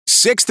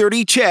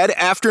6:30 CHED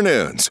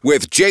Afternoons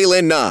with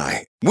Jaylen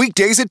Nye.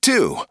 Weekdays at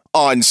 2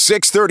 on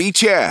 6:30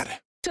 CHED.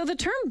 So the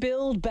term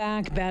Build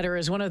Back Better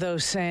is one of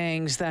those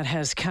sayings that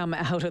has come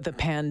out of the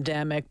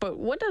pandemic. But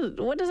what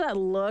does that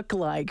look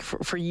like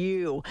for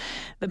you?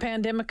 The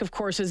pandemic, of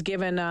course, has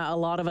given a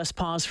lot of us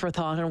pause for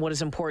thought on what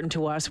is important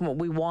to us and what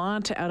we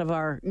want out of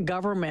our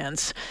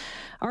governments.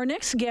 Our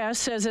next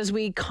guest says as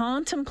we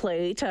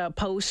contemplate a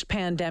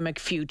post-pandemic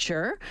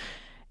future,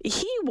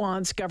 he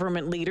wants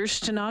government leaders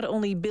to not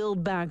only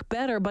build back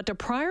better, but to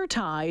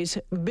prioritize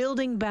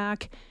building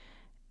back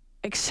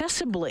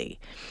accessibly,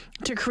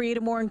 to create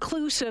a more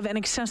inclusive and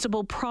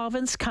accessible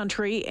province,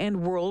 country,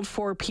 and world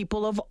for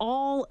people of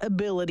all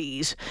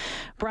abilities.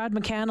 Brad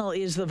McCannell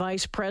is the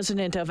Vice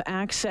President of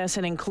Access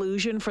and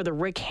Inclusion for the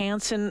Rick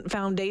Hansen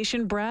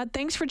Foundation. Brad,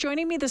 thanks for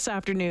joining me this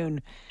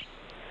afternoon.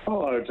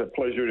 Oh, it's a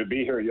pleasure to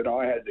be here. You know,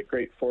 I had the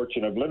great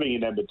fortune of living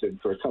in Edmonton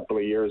for a couple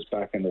of years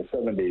back in the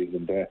 70s,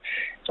 and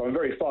so I'm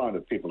very fond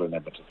of people in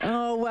Edmonton.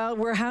 Oh, well,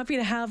 we're happy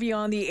to have you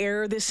on the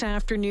air this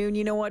afternoon.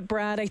 You know what,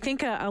 Brad? I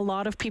think a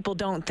lot of people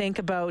don't think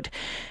about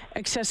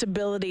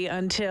accessibility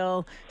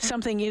until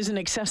something isn't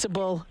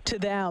accessible to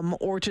them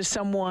or to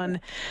someone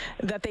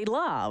that they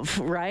love,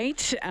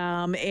 right?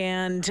 I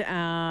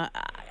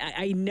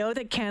know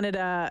that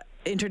Canada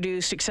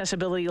introduced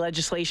accessibility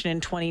legislation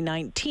in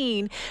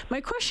 2019.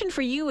 My question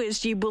for you is,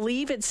 do you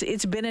believe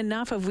it's been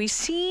enough? Have we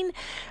seen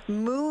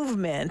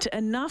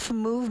enough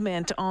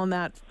movement on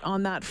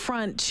that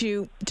front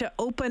to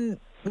open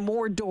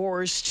more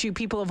doors to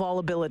people of all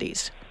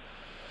abilities?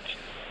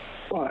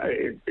 Well,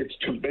 it's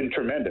been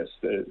tremendous.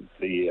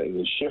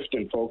 The shift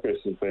in focus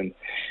has been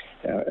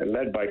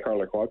led by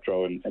Carla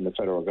Quattro and the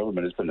federal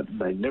government has been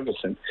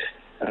magnificent.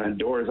 And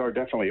doors are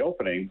definitely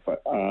opening,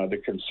 but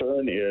the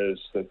concern is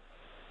that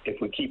if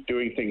we keep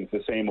doing things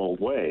the same old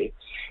way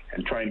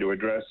and trying to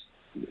address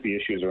the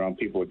issues around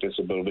people with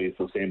disabilities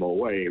the same old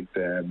way,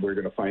 then we're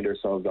going to find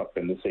ourselves up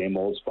in the same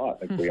old spot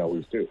like we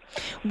always do.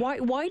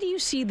 Why do you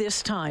see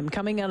this time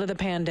coming out of the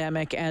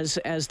pandemic as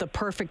the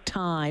perfect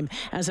time,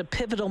 as a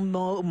pivotal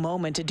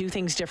moment to do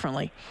things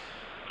differently?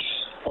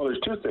 Well, there's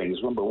two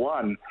things. Number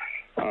one,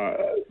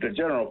 the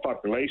general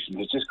population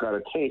has just got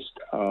a taste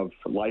of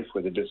life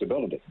with a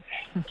disability.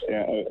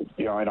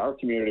 In our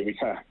community, we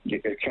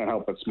can't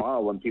help but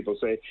smile when people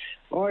say,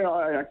 "Oh,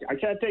 I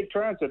can't take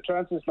transit.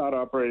 Transit's not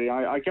operating.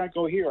 I can't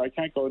go here. I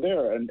can't go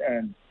there."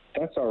 And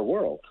that's our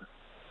world.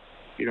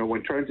 You know,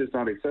 when transit's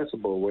not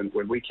accessible,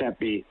 when we can't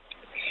be,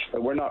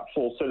 we're not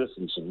full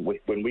citizens, and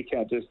when we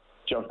can't just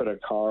jump in a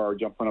car or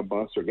jump on a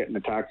bus or get in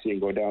a taxi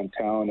and go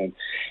downtown and,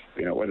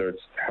 you know, whether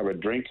it's have a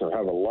drink or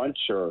have a lunch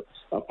or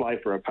apply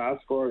for a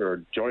passport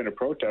or join a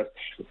protest,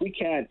 if we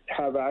can't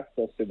have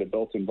access to the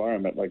built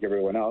environment like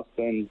everyone else,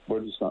 then we're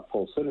just not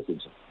full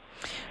citizens.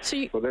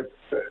 So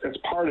that's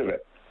part of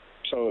it.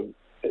 So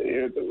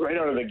right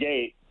out of the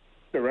gate,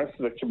 the rest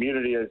of the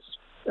community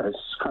has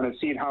kind of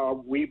seen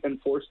how we've been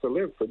forced to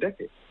live for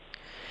decades.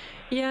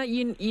 Yeah,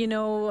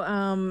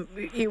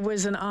 it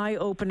was an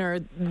eye-opener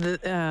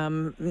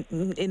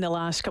in the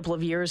last couple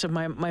of years of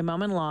my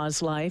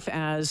mom-in-law's life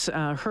as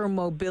her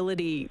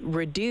mobility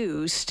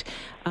reduced.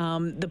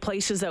 The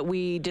places that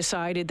we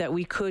decided that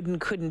we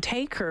couldn't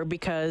take her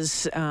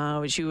because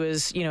she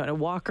was, in a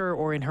walker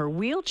or in her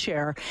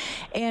wheelchair.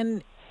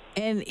 And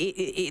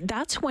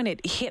that's when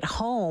it hit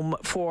home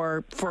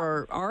for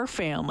our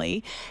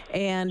family,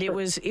 and it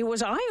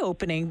was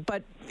eye-opening.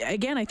 But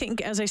again, I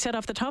think, as I said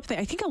off the top,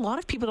 I think a lot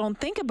of people don't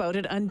think about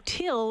it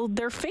until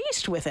they're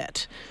faced with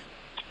it.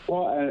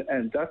 Well,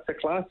 and that's the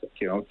classic.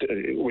 You know,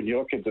 when you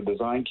look at the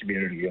design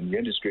community and the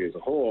industry as a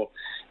whole,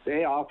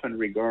 they often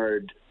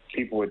regard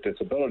people with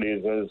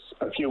disabilities as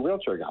a few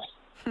wheelchair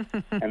guys.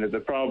 And the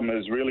problem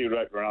is really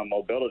right around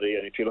mobility.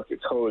 And if you look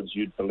at codes,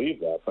 you'd believe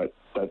that, but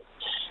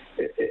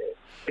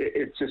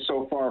it's just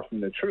so far from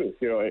the truth.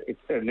 You know,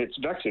 an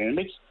introduction. It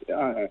makes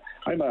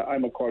I'm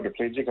a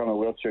quadriplegic. I'm a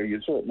wheelchair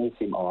user. It may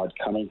seem odd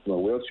coming from a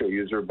wheelchair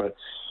user, but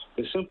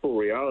the simple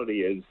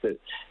reality is that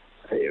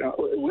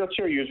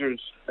wheelchair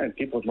users and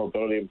people with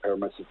mobility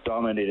impairments have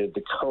dominated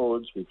the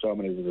codes. We've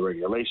dominated the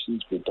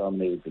regulations. We've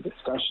dominated the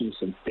discussion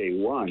since day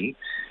one.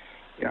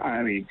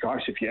 I mean,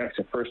 gosh, if you ask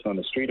a person on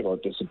the street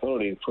about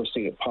disability, the first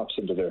thing that pops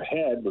into their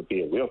head would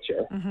be a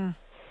wheelchair. Mm-hmm.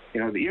 You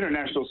know, the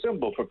international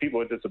symbol for people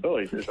with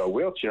disabilities is a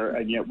wheelchair,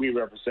 and yet we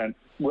represent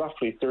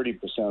roughly 30%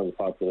 of the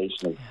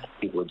population of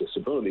people with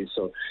disabilities.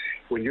 So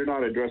when you're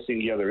not addressing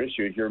the other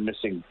issues, you're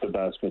missing the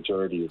vast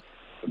majority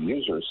of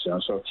users. You know?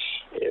 So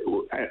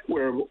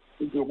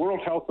the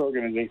World Health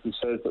Organization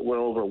says that we're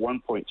over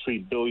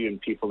 1.3 billion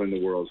people in the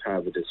world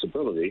have a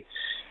disability,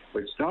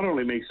 which not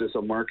only makes us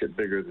a market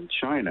bigger than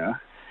China,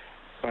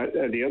 but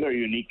the other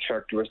unique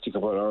characteristic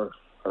about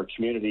our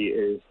community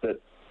is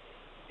that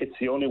it's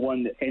the only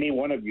one that any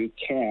one of you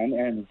can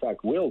and, in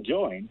fact, will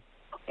join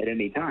at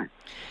any time.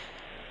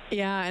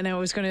 Yeah, and I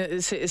was going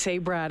to say,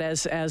 Brad,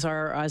 as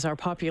our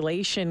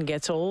population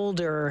gets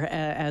older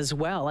as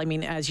well. I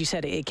mean, as you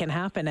said, it can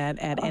happen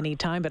at any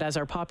time, but as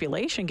our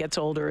population gets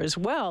older as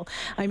well,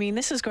 I mean,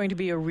 this is going to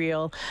be a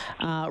real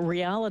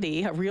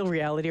reality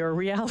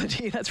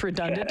that's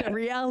redundant, a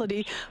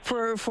reality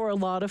for a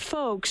lot of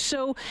folks.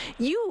 So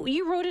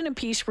you wrote in a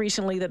piece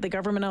recently that the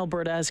government of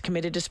Alberta has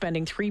committed to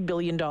spending $3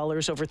 billion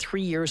over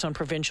 3 years on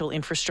provincial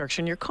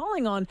infrastructure. And you're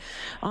calling on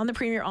the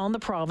Premier, on the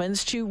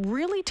province, to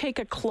really take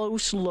a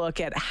close look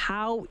at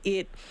how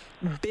it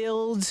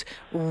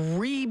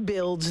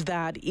rebuilds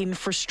that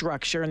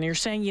infrastructure. And you're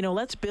saying,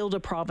 let's build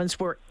a province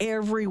where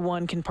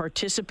everyone can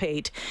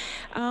participate.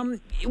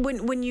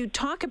 When you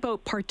talk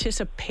about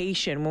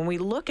participation, when we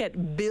look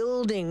at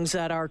buildings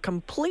that are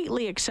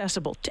completely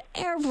accessible to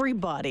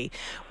everybody,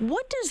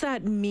 what does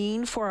that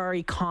mean for our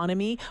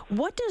economy?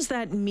 What does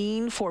that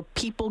mean for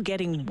people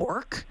getting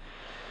work?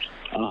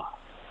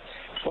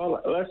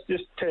 Well, let's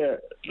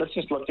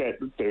just look at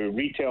the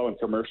retail and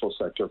commercial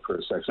sector for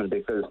a second,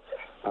 because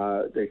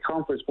the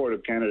Conference Board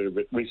of Canada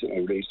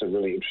recently released a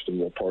really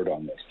interesting report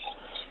on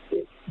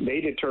this.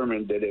 They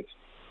determined that if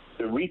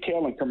the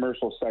retail and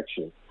commercial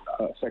sectors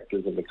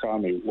of the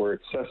economy were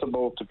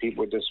accessible to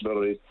people with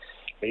disabilities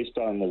based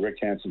on the Rick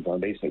Hansen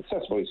Foundation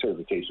Accessibility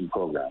Certification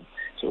Program,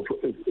 so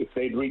if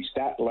they'd reached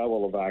that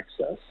level of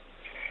access,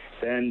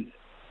 then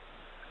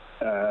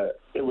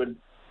it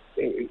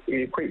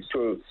equates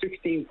to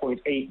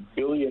 $16.8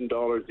 billion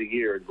a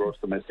year in gross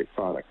domestic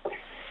product.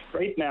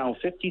 Right now,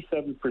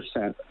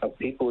 57% of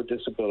people with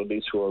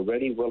disabilities who are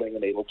ready, willing,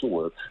 and able to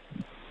work,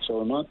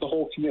 so not the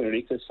whole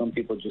community, because some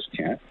people just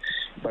can't,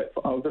 but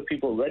of the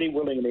people ready,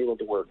 willing, and able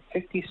to work,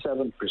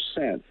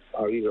 57%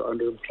 are either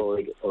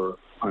underemployed or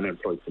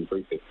unemployed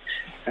completely.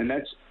 And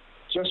that's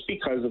just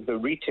because of the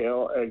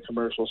retail and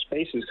commercial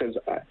spaces, because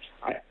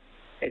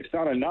it's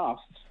not enough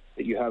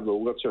that you have a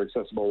wheelchair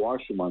accessible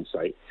washroom on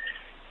site.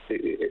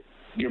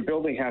 Your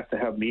building has to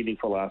have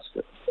meaningful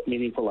access,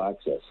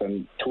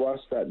 and to us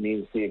that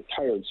means the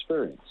entire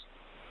experience.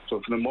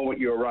 So from the moment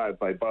you arrive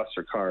by bus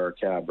or car or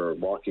cab or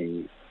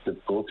walking to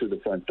go through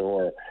the front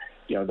door,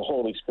 the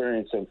whole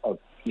experience of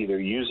either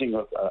using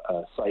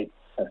a site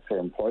for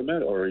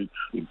employment or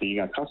being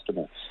a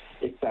customer,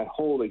 it's that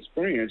whole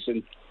experience.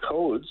 And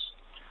codes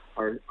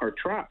are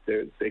trapped.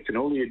 They can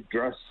only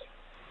address,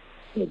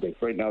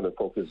 right now their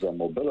focus is on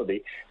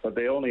mobility, but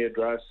they only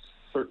address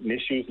certain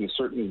issues and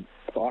certain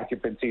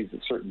occupancies at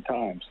certain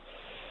times.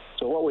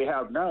 So what we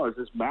have now is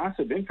this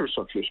massive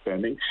infrastructure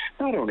spending,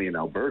 not only in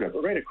Alberta,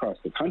 but right across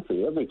the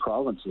country. Every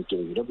province is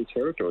doing it, every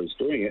territory is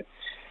doing it.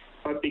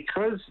 But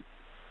because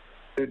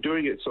they're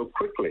doing it so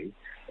quickly,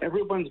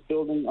 everyone's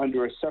building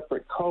under a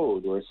separate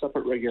code or a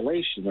separate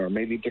regulation, or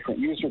maybe different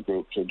user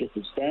groups or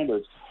different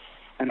standards.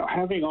 And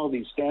having all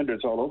these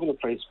standards all over the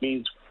place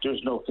means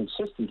there's no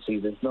consistency.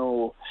 There's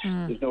no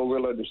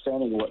real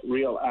understanding of what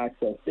real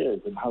access is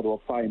and how to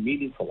apply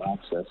meaningful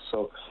access.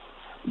 So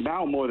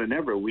now more than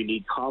ever, we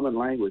need common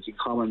language and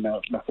common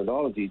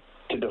methodology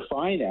to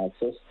define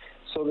access,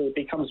 so that it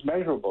becomes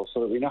measurable, so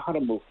that we know how to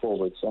move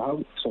forward.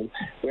 So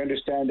we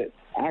understand that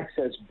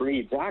access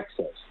breeds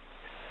access.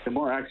 The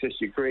more access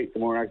you create, the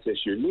more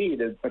access you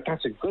need. But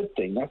that's a good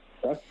thing.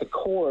 That's the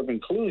core of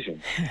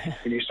inclusion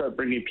when you start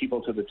bringing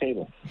people to the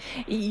table.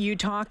 You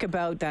talk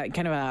about that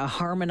kind of a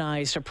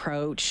harmonized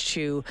approach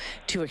to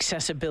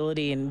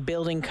accessibility and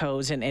building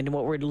codes and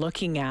what we're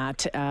looking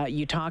at.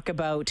 You talk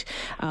about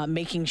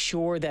making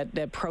sure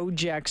that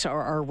projects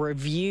are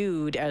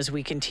reviewed as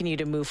we continue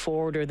to move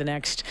forward, or the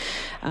next,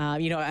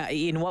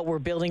 in what we're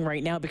building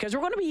right now, because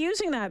we're going to be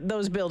using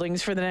those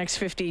buildings for the next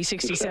 50,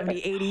 60, 70,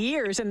 80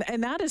 years.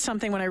 And that is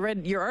something, when I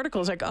read your article,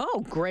 I was like,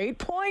 oh, great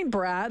point,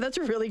 Brad. That's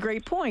a really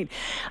great point.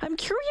 I'm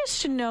curious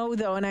to know,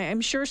 though, and I'm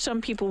sure some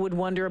people would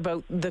wonder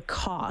about the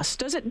cost.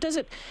 Does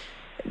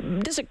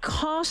it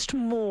cost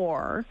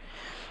more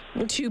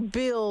to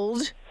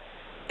build?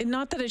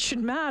 Not that it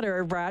should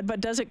matter, Brad, but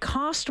does it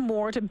cost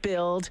more to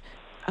build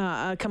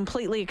a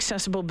completely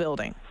accessible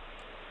building?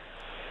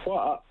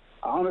 Well,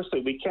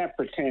 honestly, we can't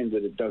pretend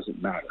that it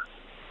doesn't matter.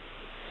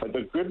 But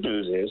the good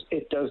news is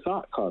it does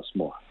not cost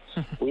more.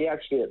 We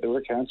actually, at the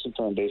Rick Hansen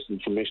Foundation,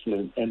 commissioned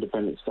an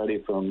independent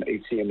study from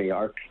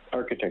HCMA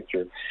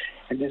Architecture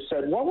and just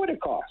said, what would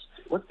it cost?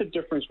 What's the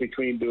difference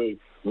between doing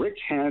Rick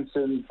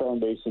Hansen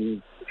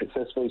Foundation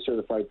Accessibility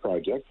Certified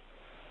project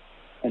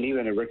and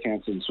even a Rick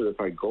Hansen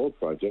Certified Gold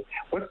project?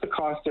 What's the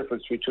cost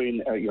difference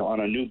between, on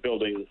a new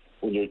building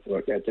when you're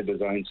at the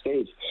design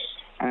stage?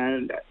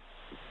 And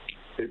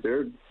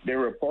their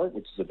report,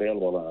 which is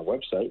available on our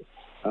website,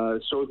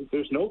 shows that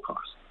there's no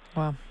cost.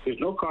 Wow. There's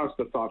no cost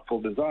to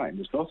thoughtful design.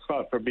 There's no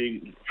thought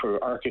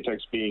for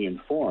architects being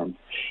informed.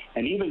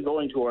 And even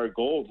going to our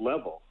gold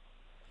level,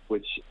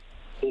 which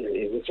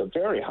is a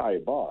very high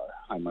bar,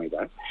 I might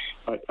add,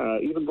 but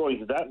even going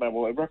to that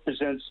level, it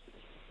represents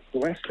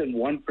less than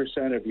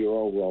 1% of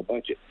your overall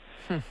budget.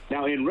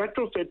 Now, in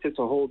retrofits, it's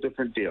a whole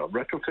different deal.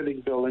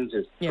 Retrofitting buildings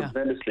is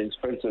tremendously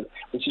expensive,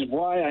 which is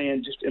why I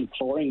am just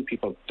imploring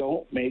people,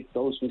 don't make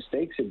those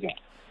mistakes again.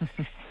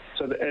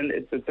 So,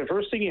 the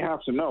first thing you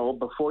have to know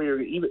before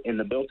you're even in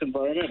the built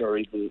environment or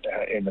even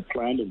in the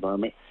planned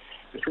environment,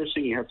 the first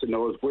thing you have to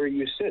know is where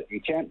you sit.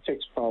 You can't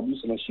fix problems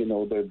unless you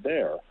know they're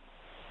there,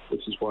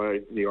 which is why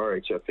the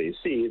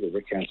RHFAC, the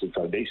Rick Hansen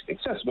Foundation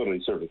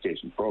Accessibility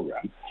Certification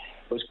Program,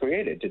 was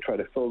created to try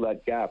to fill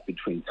that gap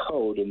between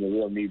code and the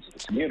real needs of the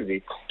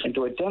community and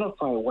to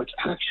identify what's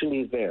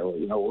actually there.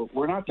 You know,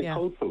 we're not the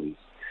code police.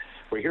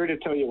 We're here to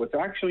tell you what's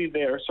actually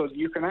there so that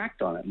you can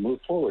act on it and move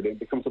forward. It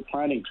becomes a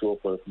planning tool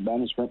for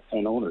management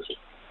and ownership.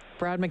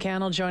 Brad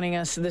McCannell joining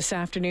us this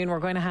afternoon. We're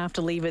going to have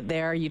to leave it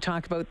there. You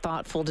talk about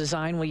thoughtful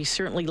design. Well, you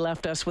certainly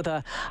left us with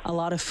a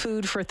lot of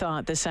food for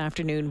thought this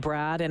afternoon,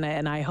 Brad.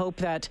 And I hope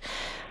that,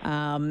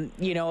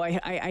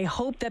 I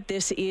hope that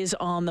this is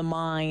on the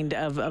mind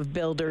of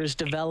builders,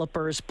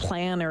 developers,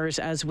 planners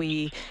as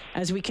we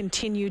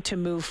continue to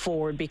move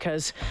forward.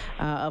 Because,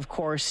 of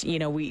course,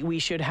 we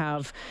should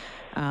have.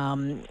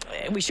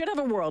 We should have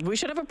a world. We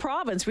should have a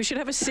province. We should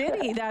have a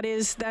city that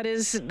is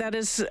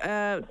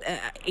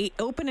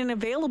open and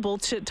available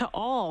to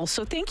all.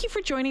 So thank you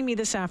for joining me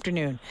this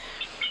afternoon.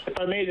 If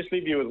I may just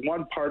leave you with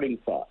one parting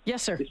thought.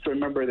 Yes, sir. Just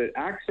remember that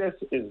access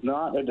is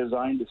not a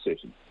design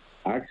decision.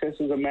 Access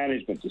is a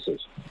management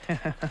decision.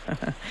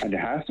 And it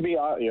has to be,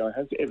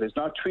 if it's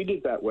not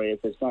treated that way,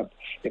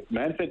 if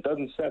Manfit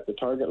doesn't set the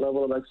target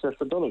level of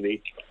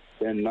accessibility,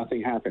 then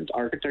nothing happens.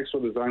 Architects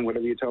will design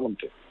whatever you tell them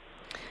to.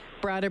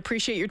 Brad,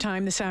 appreciate your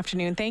time this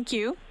afternoon. Thank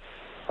you.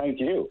 Thank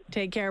you.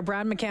 Take care.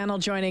 Brad McCannell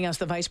joining us,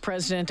 the Vice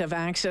President of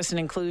Access and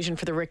Inclusion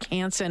for the Rick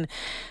Hansen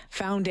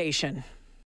Foundation.